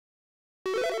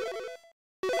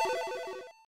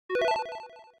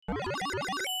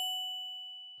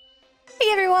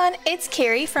Hey everyone, it's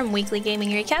Keri from Weekly Gaming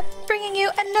Recap, bringing you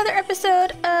another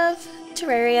episode of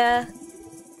Terraria.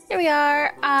 Here we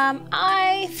are.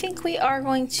 I think we are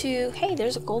going to... Hey,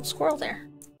 there's a gold squirrel there.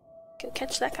 Go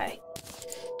catch that guy.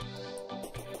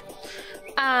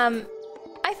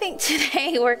 I think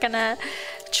today we're gonna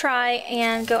try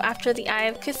and go after the Eye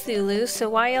of Cthulhu. So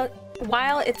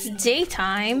while it's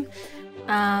daytime,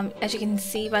 as you can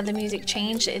see by the music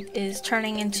change, it is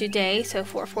turning into day, so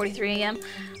 4:43 a.m.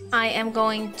 I am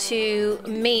going to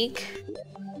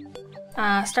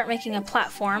start making a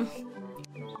platform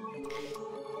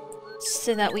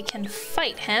so that we can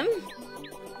fight him.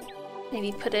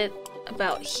 Maybe put it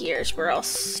about here is where I'll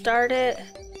start it.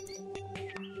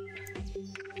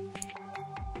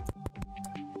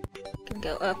 Can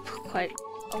go up quite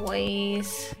a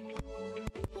ways.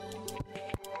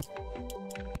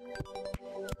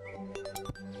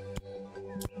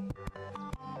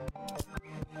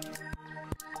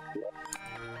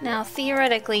 Now,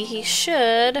 theoretically, he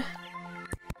should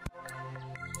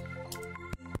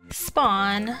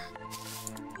spawn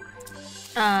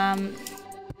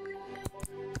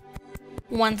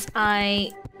once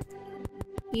I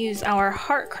use our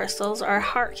heart crystals, our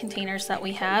heart containers that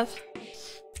we have.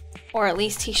 Or at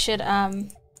least he should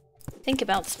think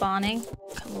about spawning.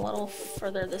 Come a little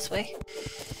further this way.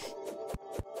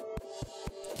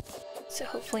 So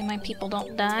hopefully my people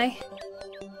don't die.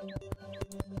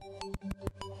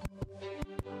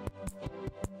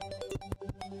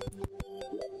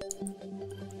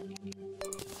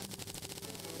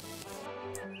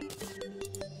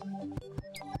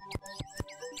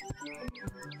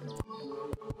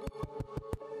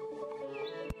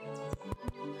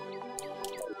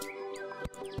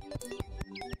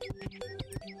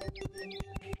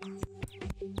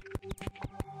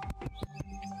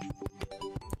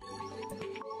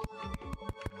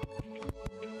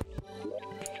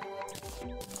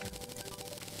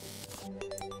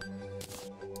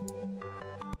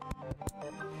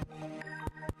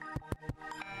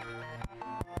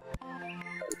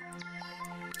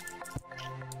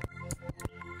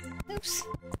 Oops.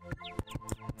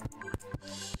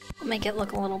 I'll make it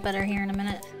look a little better here in a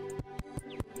minute.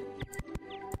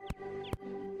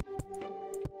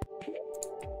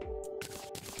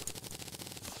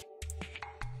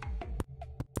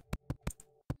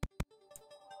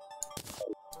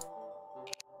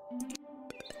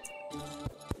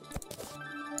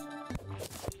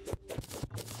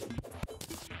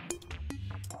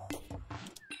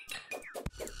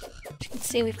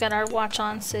 See, we've got our watch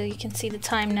on, so you can see the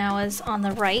time now is on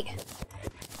the right,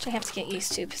 which I have to get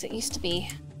used to because it used to be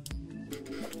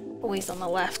always on the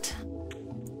left.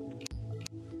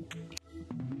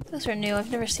 Those are new.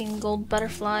 I've never seen gold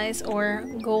butterflies or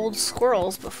gold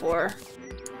squirrels before.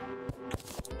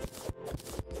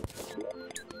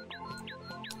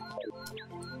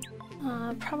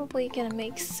 Probably gonna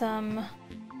make some...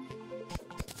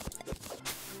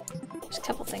 There's a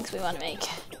couple things we want to make.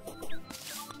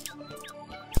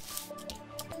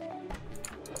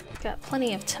 Got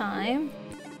plenty of time.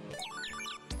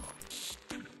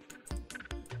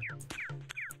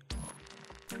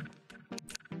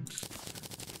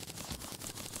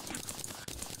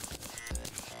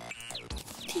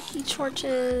 Tiki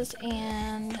torches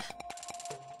and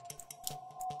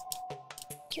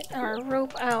get our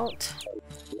rope out.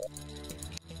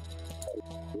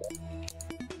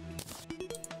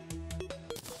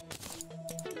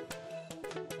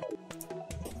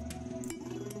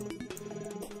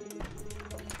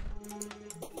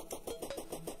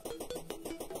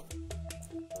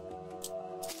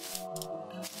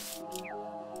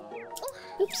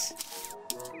 Oops.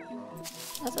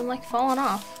 Nothing like falling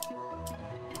off.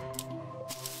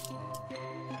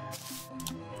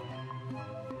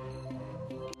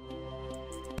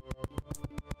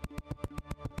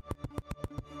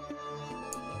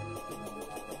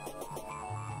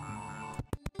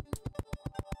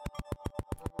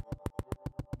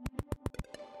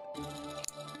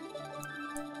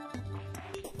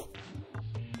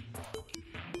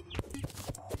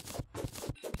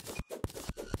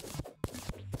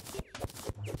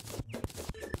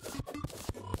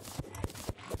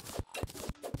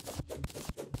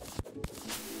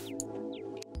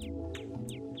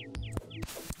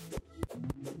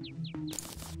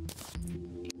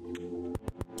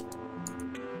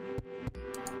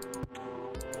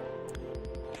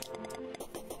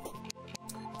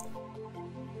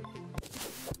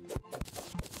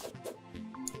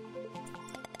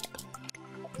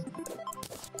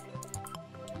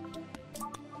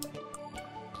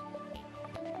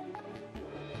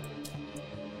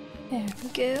 There we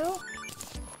go.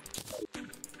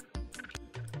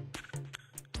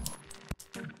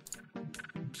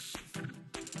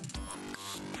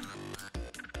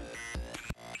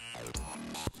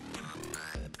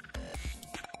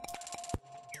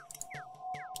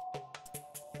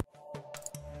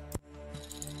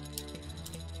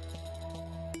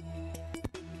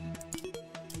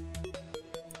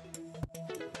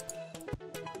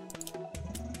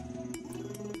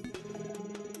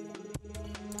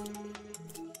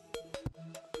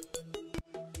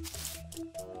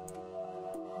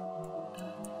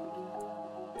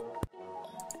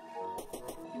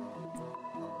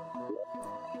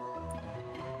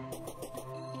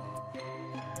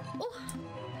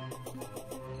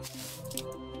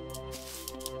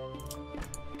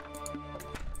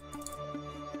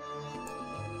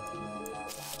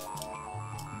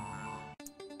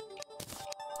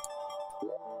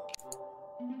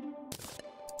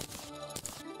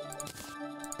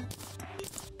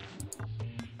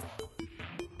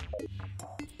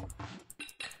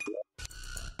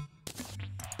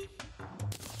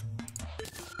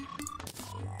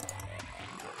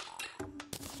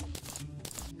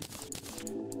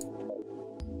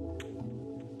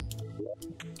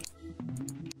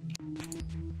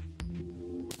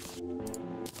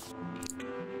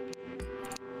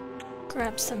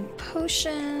 Grab some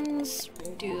potions,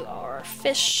 do our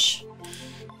fish.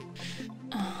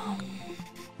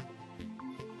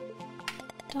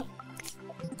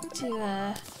 Do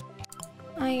a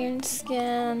iron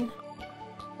skin.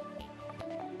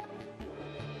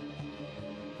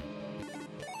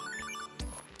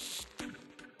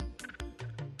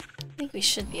 I think we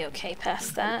should be okay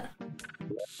past that.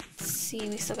 Let's see,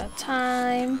 we still got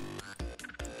time.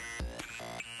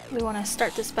 We want to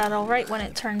start this battle right when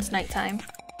it turns nighttime,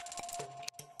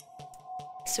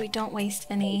 so we don't waste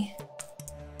any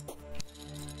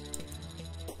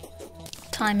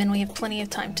time and we have plenty of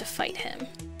time to fight him.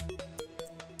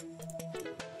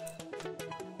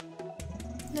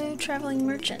 No traveling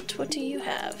merchant, what do you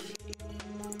have?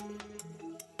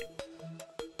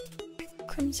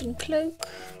 Crimson cloak.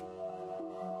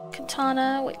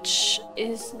 Katana, which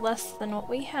is less than what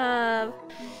we have.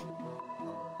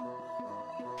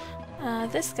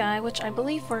 This guy, which I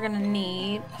believe we're gonna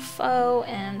need, a foe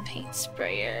and paint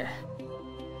sprayer.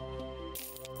 I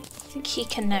think he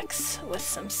connects with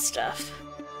some stuff.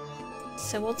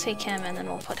 So we'll take him and then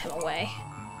we'll put him away.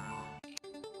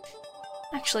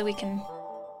 Actually, we can...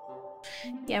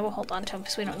 yeah, we'll hold on to him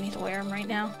because we don't need to wear him right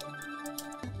now.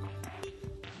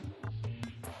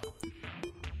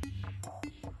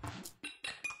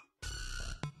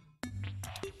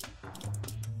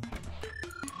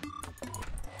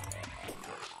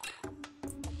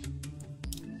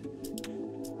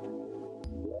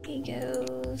 He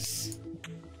goes...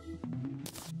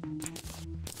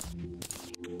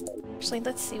 actually,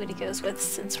 let's see what he goes with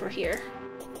since we're here.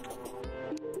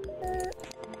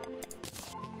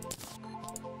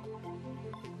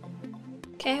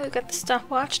 Okay, we've got the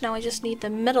stopwatch, now I just need the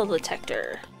metal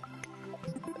detector.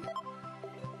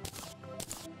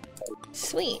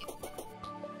 Sweet.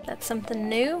 That's something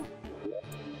new.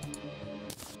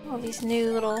 All these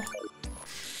new little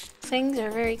things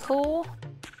are very cool.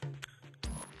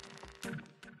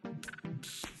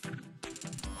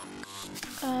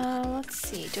 Let's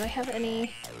see, do I have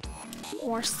any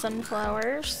more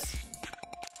sunflowers?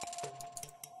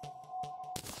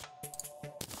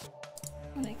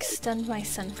 I'm gonna extend my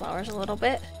sunflowers a little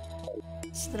bit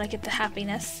so that I get the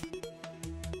happiness.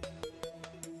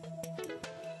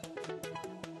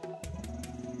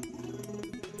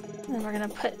 And then we're gonna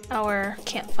put our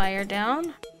campfire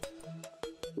down.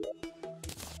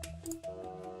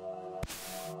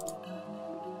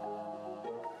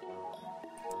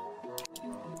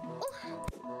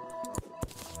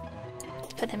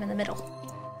 Put him in the middle.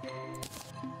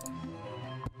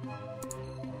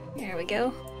 There we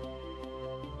go.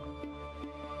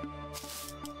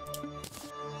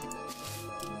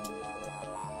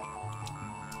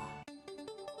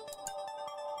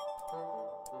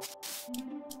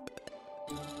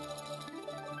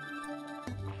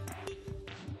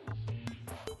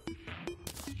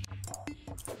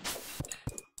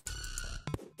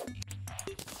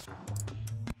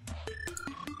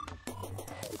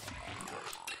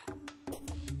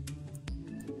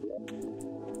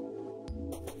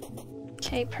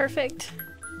 Okay, perfect.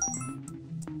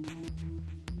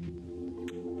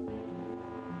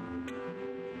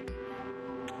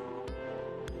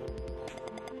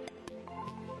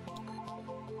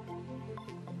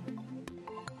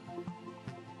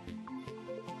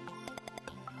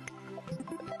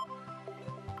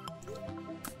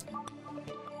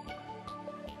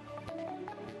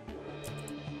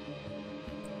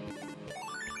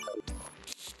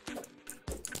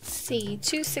 Let's see,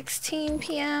 2:16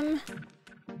 p.m.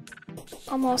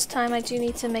 Almost time. I do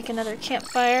need to make another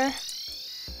campfire.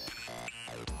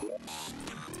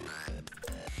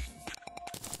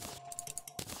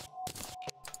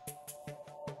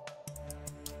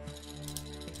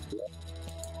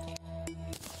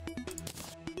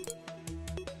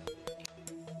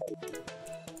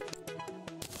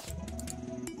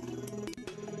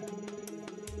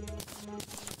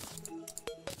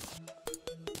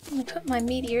 I'm gonna put my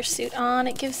meteor suit on.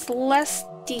 It gives less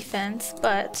defense,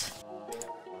 but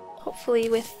hopefully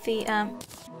with the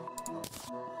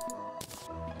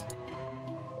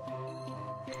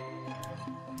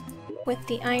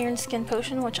iron skin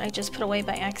potion, which I just put away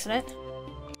by accident,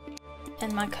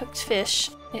 and my cooked fish,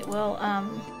 it will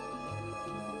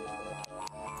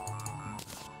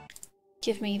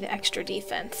give me the extra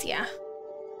defense, yeah.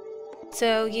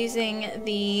 So using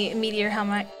the meteor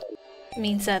helmet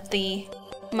means that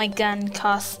my gun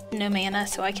costs no mana,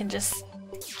 so I can just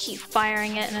keep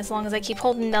firing it, and as long as I keep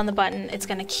holding down the button, it's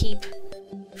gonna keep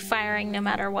firing no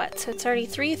matter what. So it's already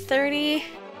 3:30.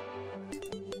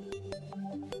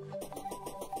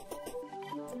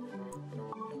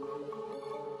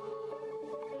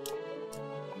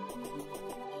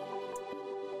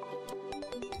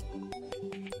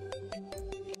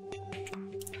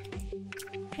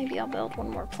 Maybe I'll build one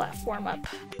more platform up.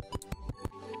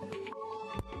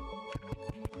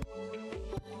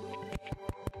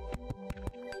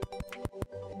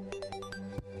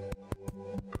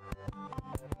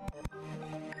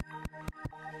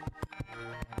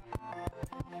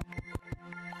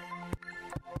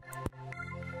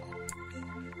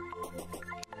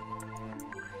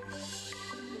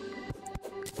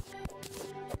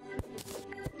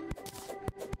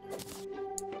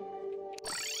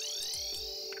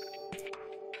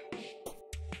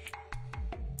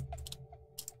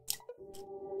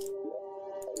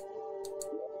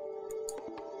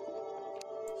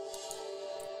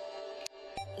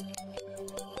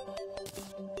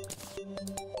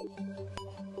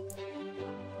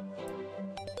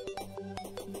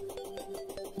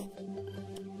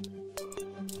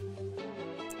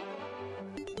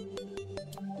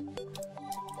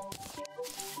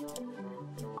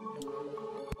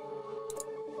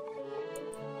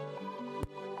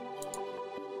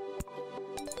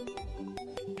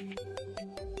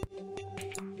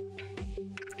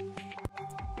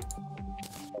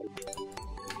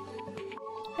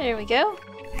 There we go.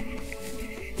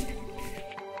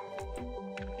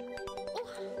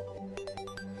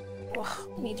 Oh,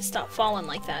 I need to stop falling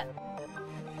like that.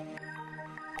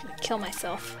 I'm gonna kill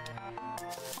myself.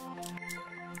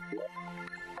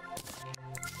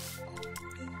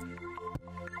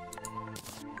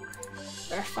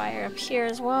 Our fire up here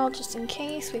as well, just in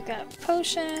case. We've got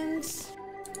potions.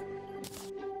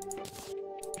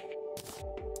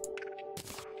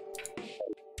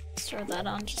 Throw that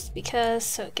on just because,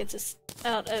 so it gets us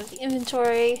out of the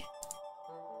inventory.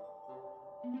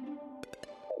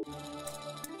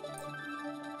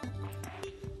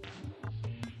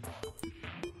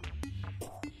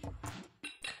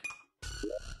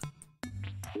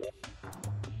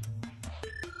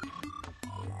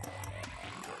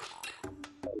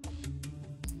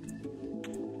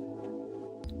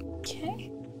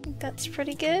 Okay, I think that's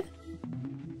pretty good.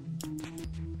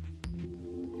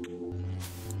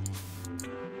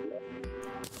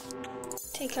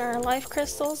 Take our life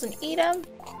crystals and eat them.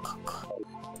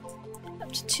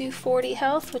 Up to 240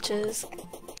 health, which is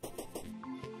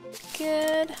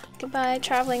good. Goodbye,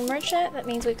 traveling merchant. That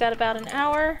means we've got about an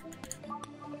hour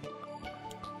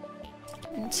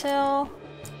until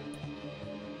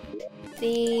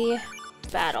the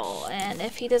battle. And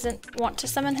if he doesn't want to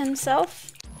summon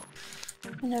himself,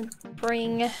 I'm gonna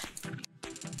bring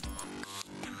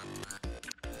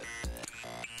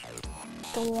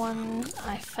the one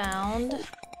I found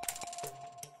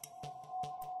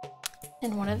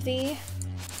in one of the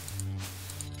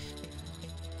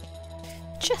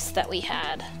chests that we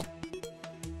had.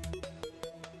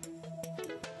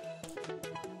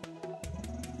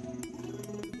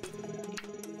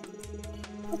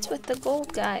 What's with the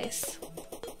gold guys?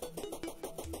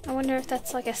 I wonder if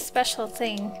that's like a special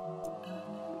thing.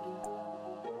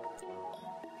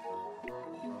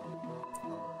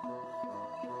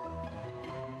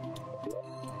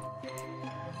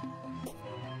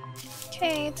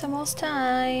 Okay, it's almost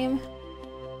time.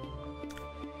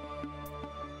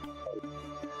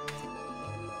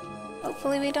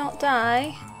 Hopefully we don't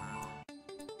die.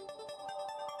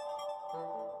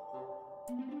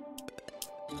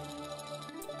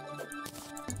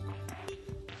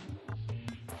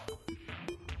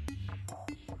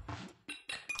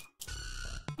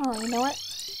 Oh, you know what?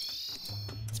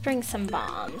 Let's bring some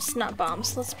bombs. Not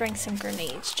bombs, let's bring some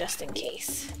grenades just in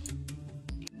case.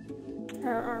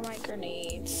 Where are my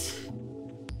grenades?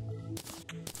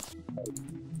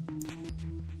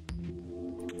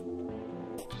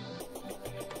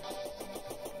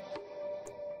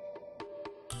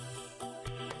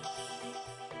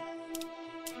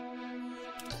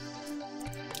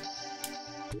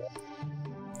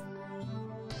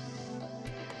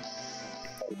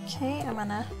 Okay, I'm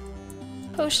gonna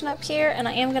potion up here, and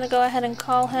I am gonna go ahead and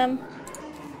call him,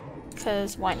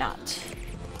 because why not?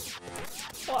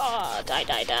 Whoa, die,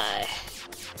 die, die.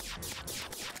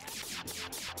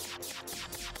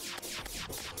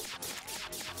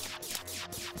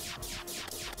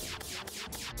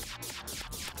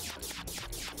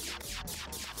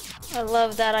 I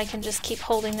love that I can just keep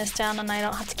holding this down and I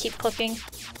don't have to keep clicking.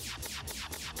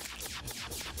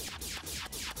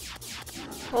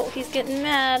 Oh, he's getting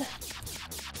mad.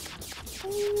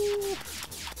 Ooh.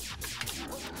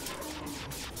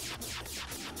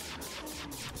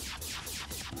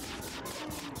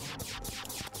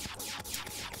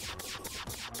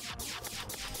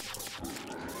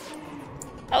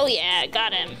 Oh yeah,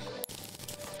 got him.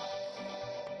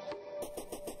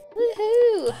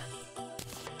 Woohoo!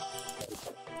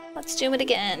 Let's do it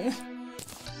again.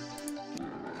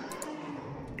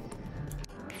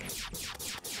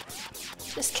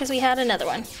 Just because we had another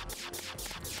one.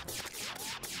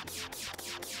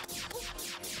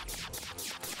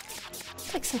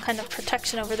 It's like some kind of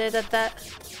protection over there that...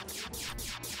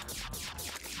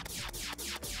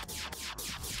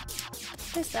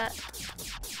 What is that?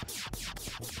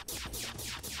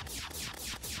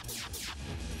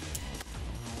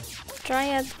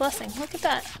 Dryad's Blessing. Look at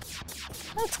that.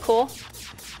 That's cool.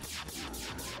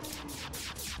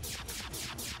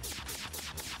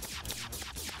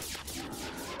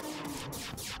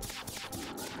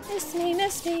 Miss me,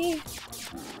 miss me.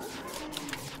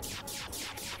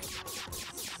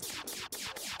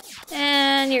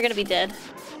 And you're gonna be dead.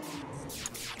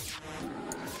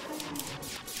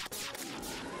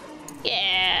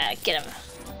 Yeah, get him.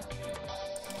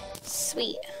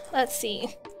 Sweet. Let's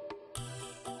see.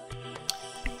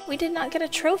 We did not get a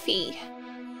trophy.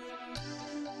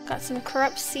 Got some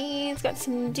corrupt seeds, got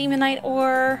some demonite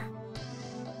ore,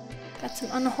 got some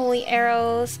unholy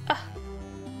arrows. Ah.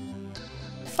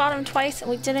 Fought him twice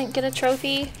and we didn't get a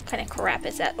trophy. What kind of crap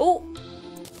is that? Oh!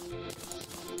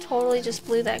 Totally just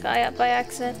blew that guy up by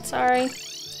accident. Sorry.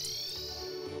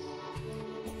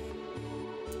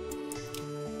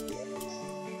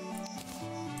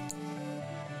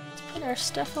 Let's put our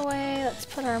stuff away. Let's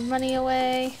put our money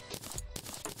away.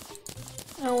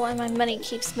 I don't know why my money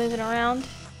keeps moving around.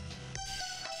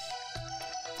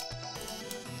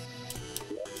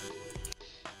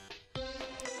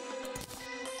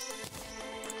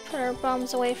 Put our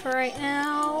bombs away for right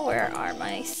now. Where are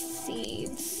my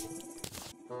seeds?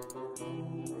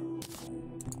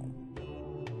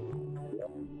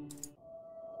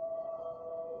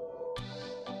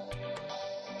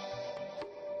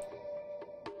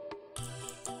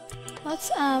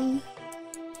 Let's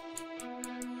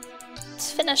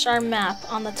finish our map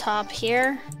on the top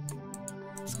here.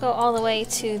 Let's go all the way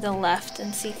to the left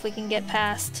and see if we can get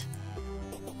past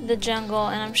the jungle,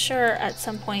 and I'm sure at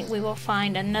some point we will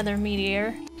find another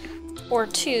meteor or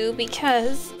two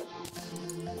because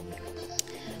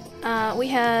we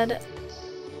had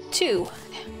 2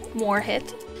 more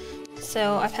hit,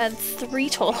 so I've had 3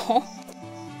 total.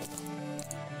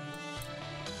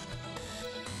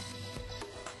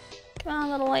 Come on,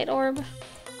 little light orb.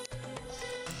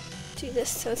 Do this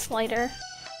so it's lighter.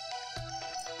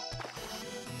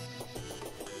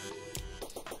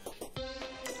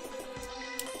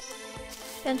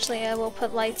 Eventually I will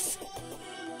put lights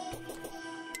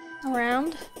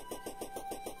around.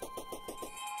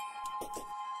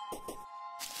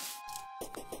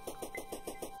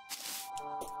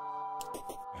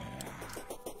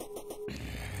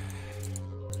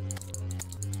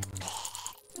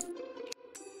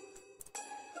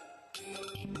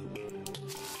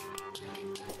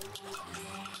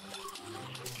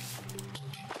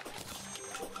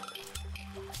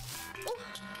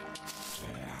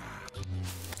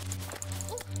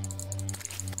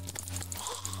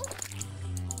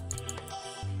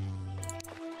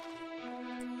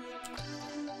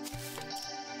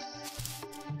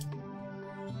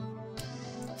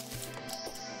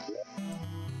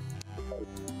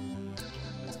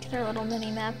 Get our little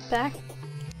mini map back.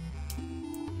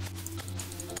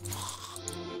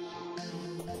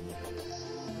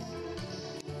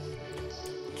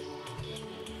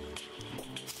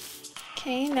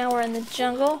 Okay, now we're in the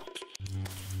jungle.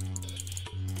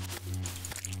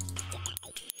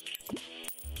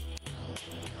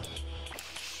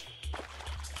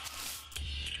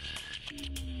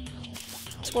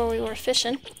 That's where we were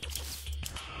fishing.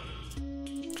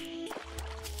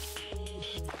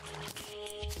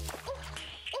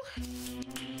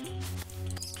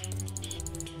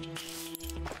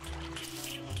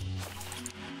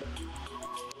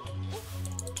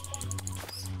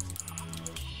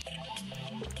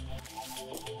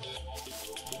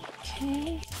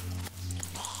 Okay.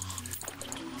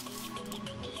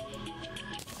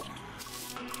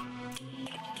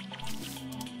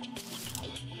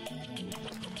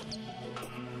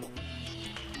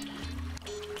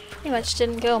 Pretty much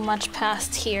didn't go much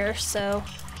past here, so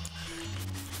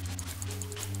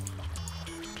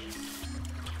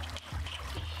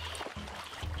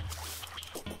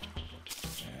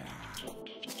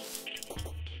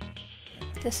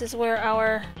this is where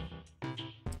our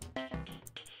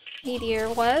meteor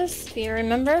was, if you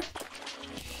remember.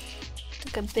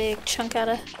 Took a big chunk out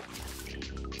of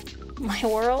my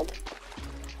world.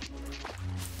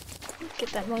 Get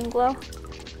that moon glow.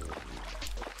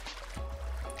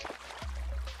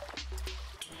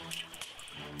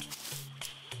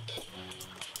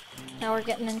 Now we're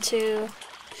getting into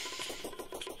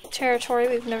territory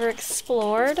we've never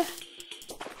explored.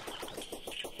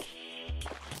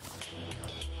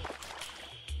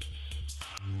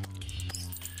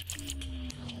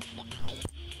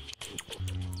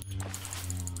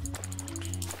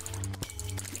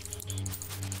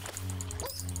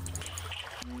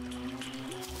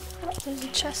 There's a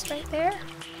chest right there.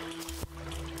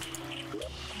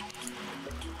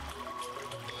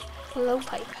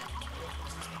 Blowpipe.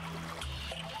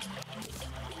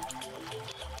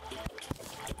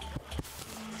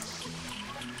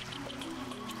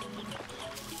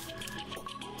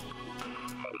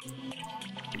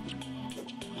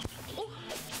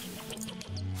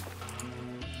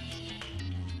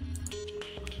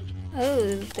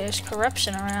 Oh, there's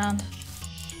corruption around.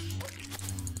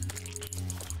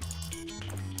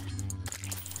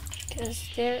 Because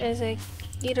there is a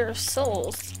eater of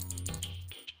souls.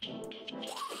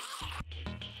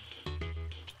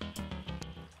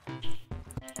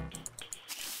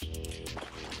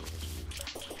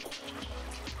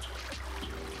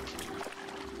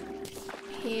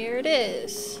 Here it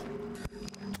is.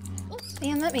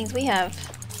 And that means we have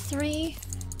 3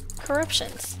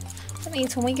 corruptions. That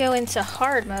means when we go into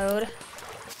hard mode,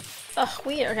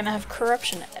 we are gonna have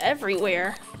corruption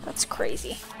everywhere. That's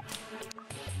crazy.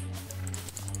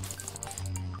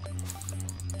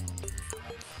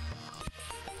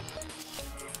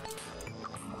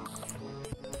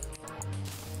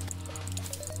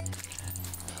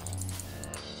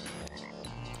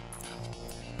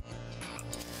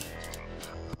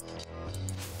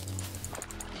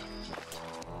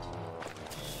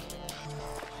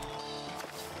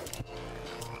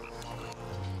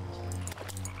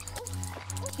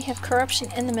 We have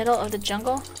corruption in the middle of the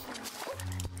jungle.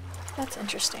 That's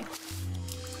interesting.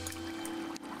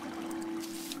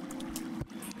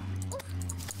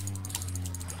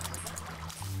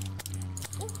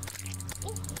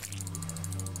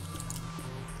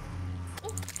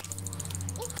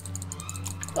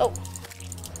 Whoa.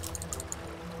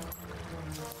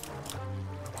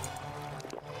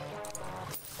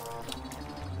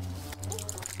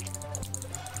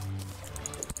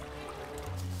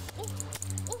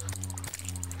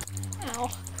 Ow.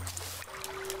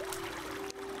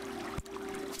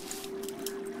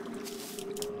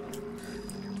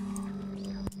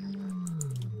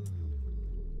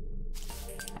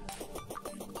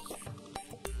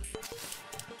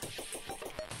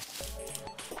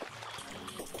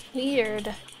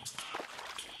 Weird.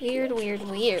 Weird, weird,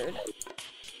 weird.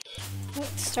 Oh,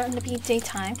 it's starting to be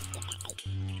daytime.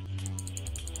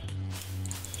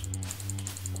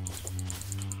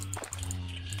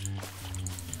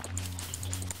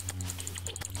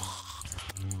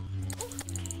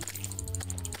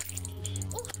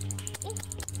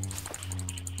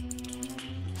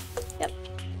 Yep.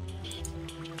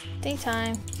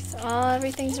 Daytime. So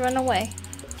everything's run away.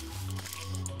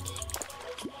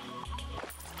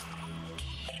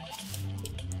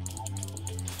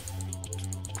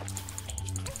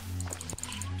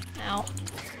 Ow.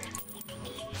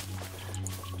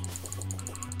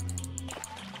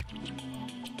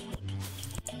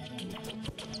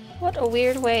 What a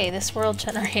weird way this world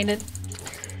generated.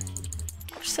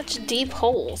 There's such deep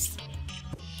holes.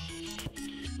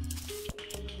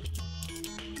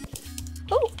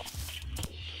 Oh!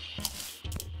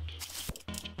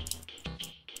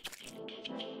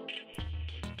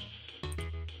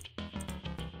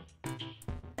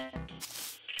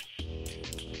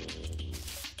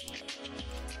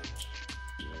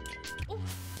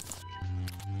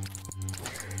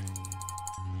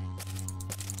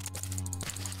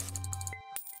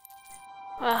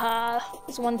 Aha,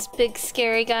 those once big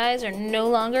scary guys are no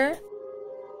longer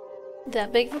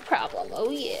that big of a problem.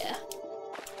 Oh yeah.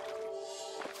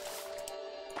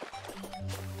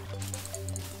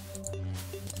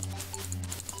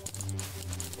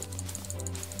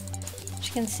 As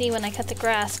you can see when I cut the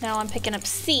grass, now I'm picking up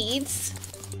seeds,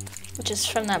 which is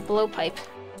from that blowpipe.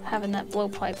 Having that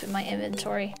blowpipe in my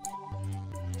inventory.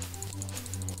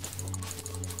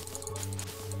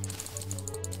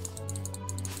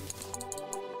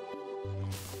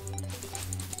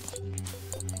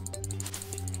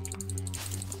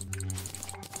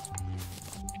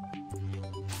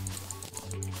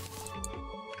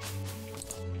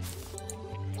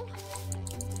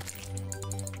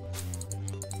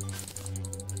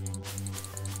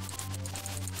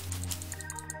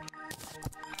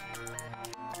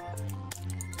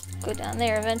 Go down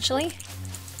there eventually.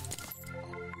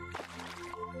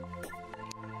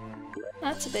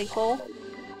 That's a big hole.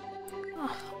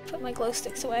 Oh, put my glow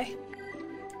sticks away.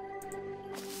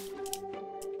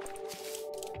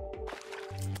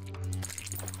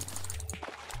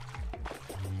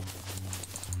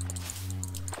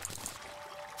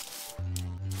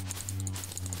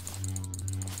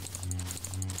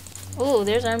 Ooh,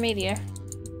 there's our meteor.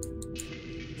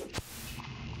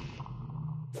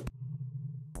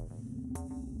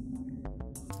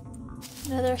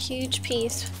 Another huge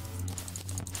piece.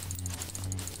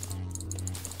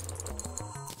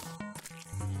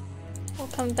 We'll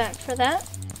come back for that.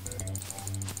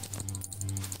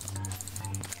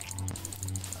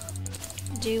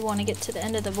 Do want to get to the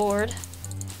end of the board.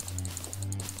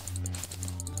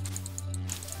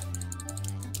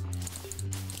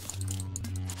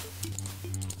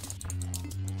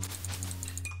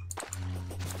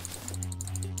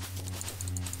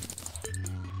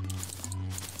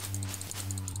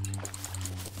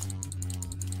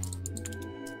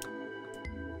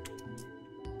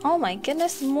 Oh my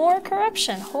goodness, more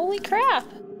corruption. Holy crap.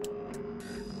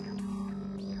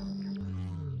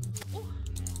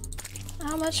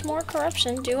 How much more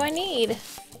corruption do I need?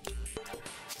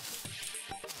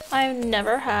 I've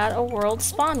never had a world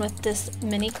spawn with this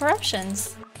many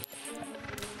corruptions.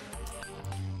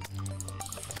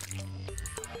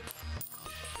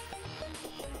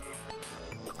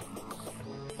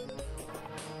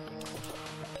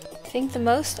 I think the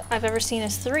most I've ever seen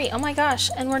is 3. Oh my gosh,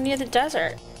 and we're near the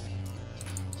desert.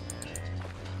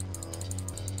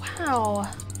 Wow.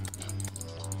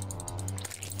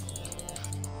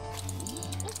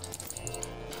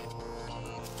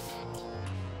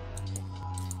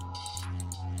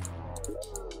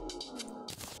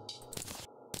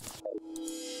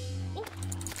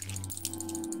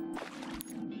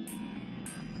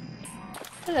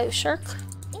 Hello, shark.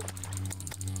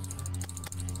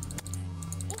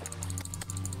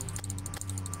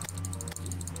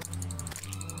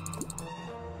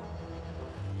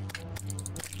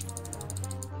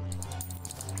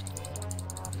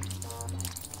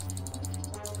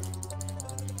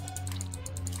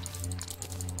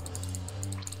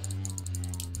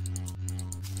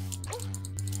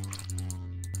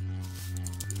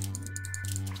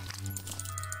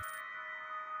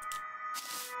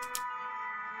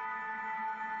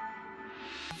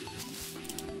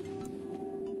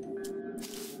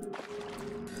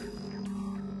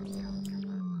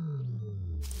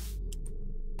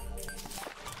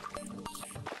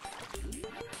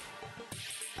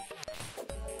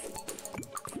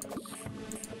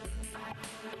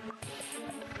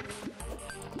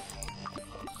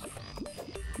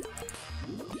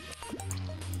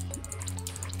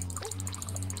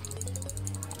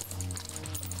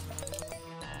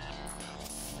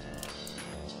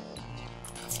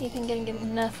 See if I can get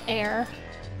enough air.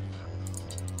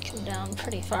 Come down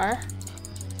pretty far.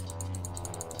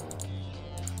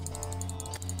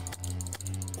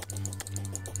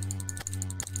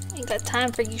 Ain't got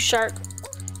time for you, shark.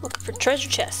 Looking for treasure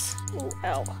chests. Ooh,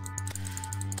 ow.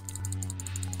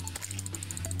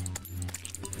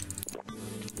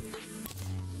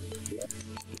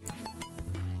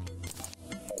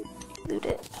 Loot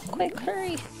it. Quick,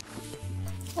 hurry.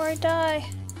 Before I die.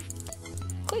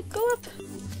 Quick, go up.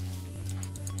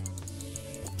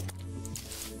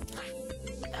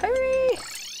 Hurry!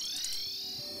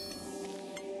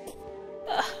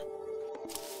 Ugh.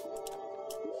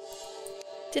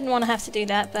 Didn't want to have to do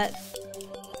that, but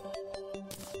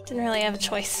didn't really have a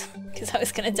choice because I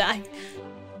was gonna die.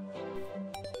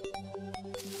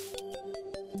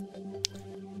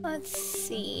 Let's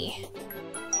see.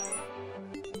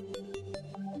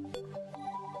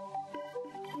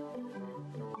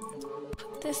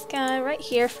 Put this guy right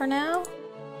here for now.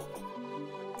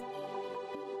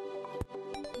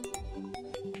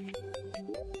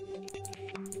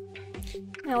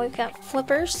 Now we've got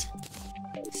flippers,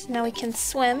 so now we can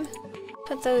swim.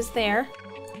 Put those there,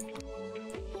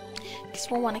 because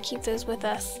we'll want to keep those with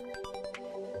us.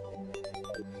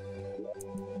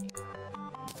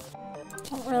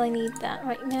 Don't really need that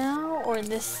right now, or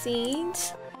this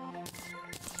seeds.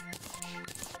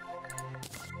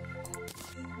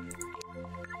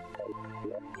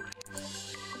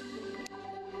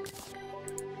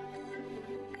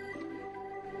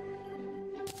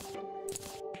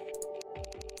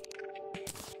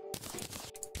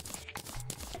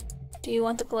 Do you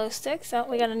want the glow sticks? Oh,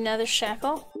 we got another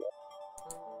shackle.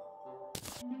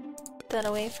 Put that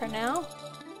away for now.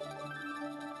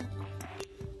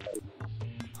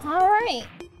 Alright.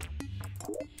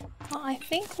 Well, I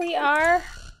think we are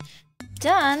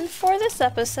done for this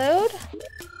episode.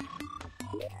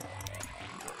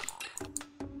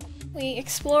 We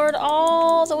explored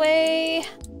all the way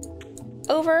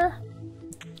over.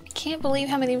 I can't believe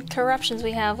how many corruptions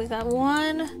we have. We've got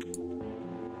 1,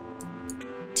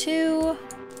 2,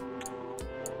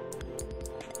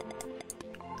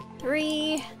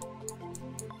 3,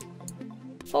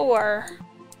 4.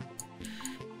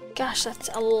 Gosh, that's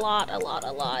a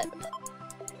lot.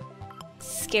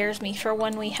 Scares me for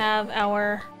when we have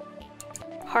our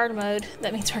hard mode.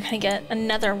 That means we're gonna get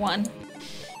another one.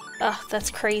 Ugh, that's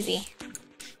crazy.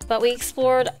 but we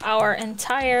explored our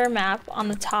entire map on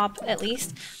the top at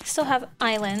least. Still have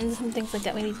islands and things like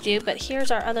that we need to do, but here's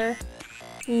our other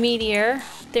meteor.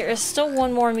 There is still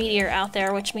one more meteor out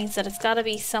there, which means that it's got to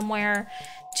be somewhere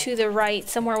to the right,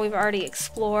 somewhere we've already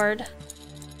explored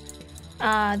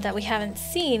that we haven't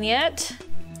seen yet.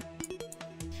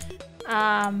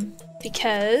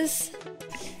 Because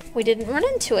we didn't run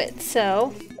into it,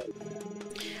 so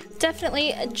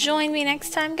definitely join me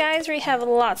next time, guys. We have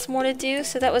lots more to do.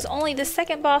 So that was only the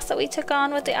second boss that we took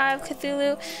on with the Eye of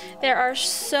Cthulhu. There are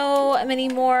so many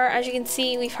more. As you can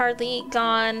see, we've hardly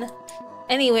gone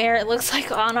anywhere, it looks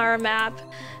like, on our map.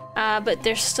 But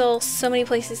there's still so many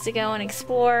places to go and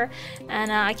explore,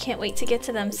 and I can't wait to get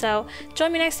to them. So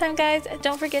join me next time, guys.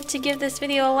 Don't forget to give this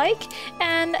video a like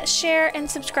and share and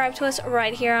subscribe to us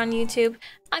right here on YouTube.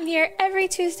 I'm here every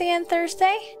Tuesday and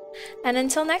Thursday. And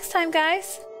until next time,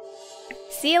 guys,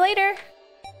 see you later.